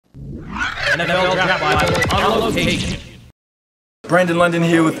NFL Draft Bible on location. Brandon London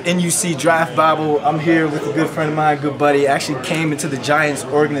here with NUC Draft Bible. I'm here with a good friend of mine, good buddy. Actually came into the Giants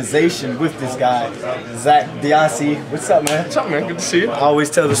organization with this guy, Zak DeOssie. What's up, man? What's up, man? Good to see you. I always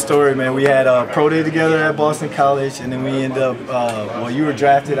tell the story, man. We had a pro day together at Boston College, and then we ended up, well, you were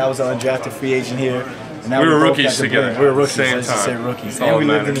drafted. I was an undrafted free agent here. And now we were rookies together. We were rookies, same let's just say time. rookies. And we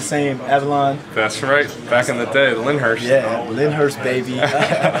lived in the same Avalon. That's right. Back in the day, the Lyndhurst. Yeah, Lyndhurst, baby.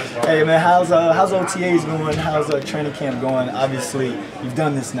 Hey, man, how's OTAs going? How's training camp going? Obviously, you've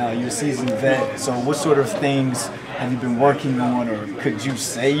done this now. You're a seasoned vet. So what sort of things have you been working on, or could you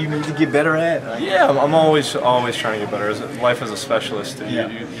say you need to get better at? Yeah, I'm always trying to get better. Life as a specialist,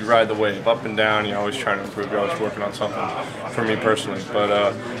 you ride the wave up and down. You're always trying to improve. You're always working on something. For me personally,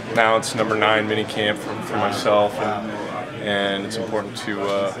 but now it's number 9 mini camp for myself, and it's important to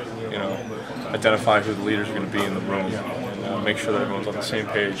you know, identify who the leaders are going to be in the room, and make sure that everyone's on the same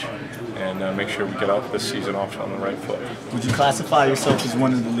page, and make sure we get out this season off on the right foot. Would you classify yourself as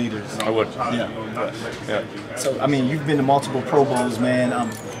one of the leaders? I would. Yeah. So I mean, you've been to multiple Pro Bowls,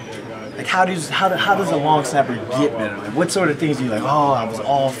 man. Like how does a long snapper get better? Like what sort of things are you like, oh, I was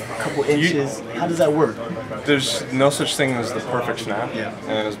off a couple inches? How does that work? There's no such thing as the perfect snap,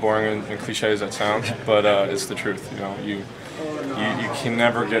 and as boring and cliche as that sounds, but it's the truth. You know, you can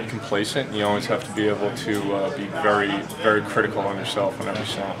never get complacent. You always have to be able to be very critical on yourself on every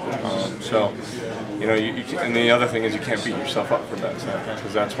snap. So, you know, and the other thing is you can't beat yourself up for that snap,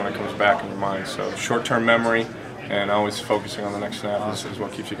 because that's when it comes back in your mind. So short-term memory and always focusing on the next snap is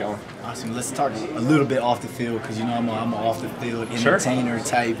what keeps you going. Awesome. Let's talk a little bit off the field, because you know I'm an off the field entertainer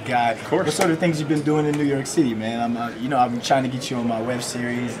type guy. Of course. What sort of things you've been doing in New York City, man? You know, I've been trying to get you on my web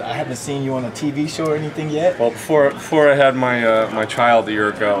series. I haven't seen you on a TV show or anything yet. Well, before I had my child a year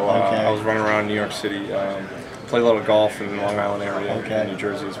ago, I was running around New York City. Play a little golf in the Long Island area, in New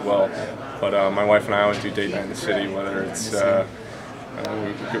Jersey as well. But my wife and I always do date night in the city, whether it's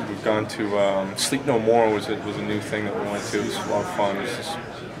we've gone to Sleep No More was a new thing that we went to. It was a lot of fun. It was just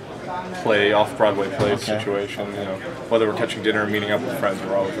off-Broadway play situation. You know, whether we're catching dinner or meeting up with friends,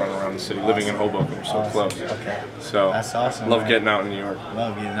 we're always running around the city. Living in Hoboken, we're so close. So that's awesome. Love getting out in New York.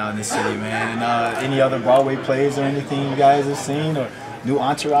 Love getting out in the city, man. And any other Broadway plays or anything you guys have seen, or new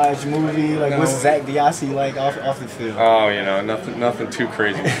Entourage movie? Like, what's Zak DeOssie like off the field? Oh, you know, nothing too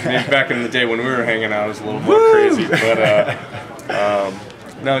crazy. Maybe back in the day when we were hanging out, it was a little more crazy, but.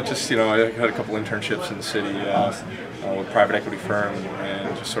 No, just, you know, I had a couple internships in the city with private equity firm,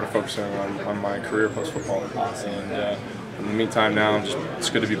 and just sort of focusing on my career post-football. And in the meantime now,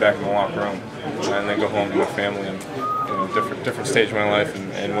 it's good to be back in the locker room, and then go home to my family, and you know, different stage of my life,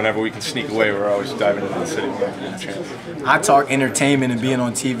 and whenever we can sneak away, we're always diving into the city when we get a chance. I talk entertainment and being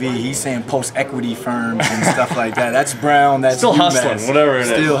on TV. He's saying post-equity firms and stuff like that. That's Brown. That's still UMass. hustling, whatever it is.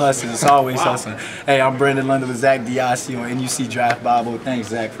 Still hustling. It's always hustling. Hey, I'm Brandon London with Zak DeOssie on NUC Draft Bible. Thanks,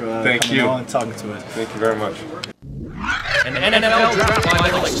 Zak, for coming on and talking to us. Thank you very much. An NFL Draft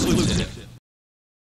Bible exclusive.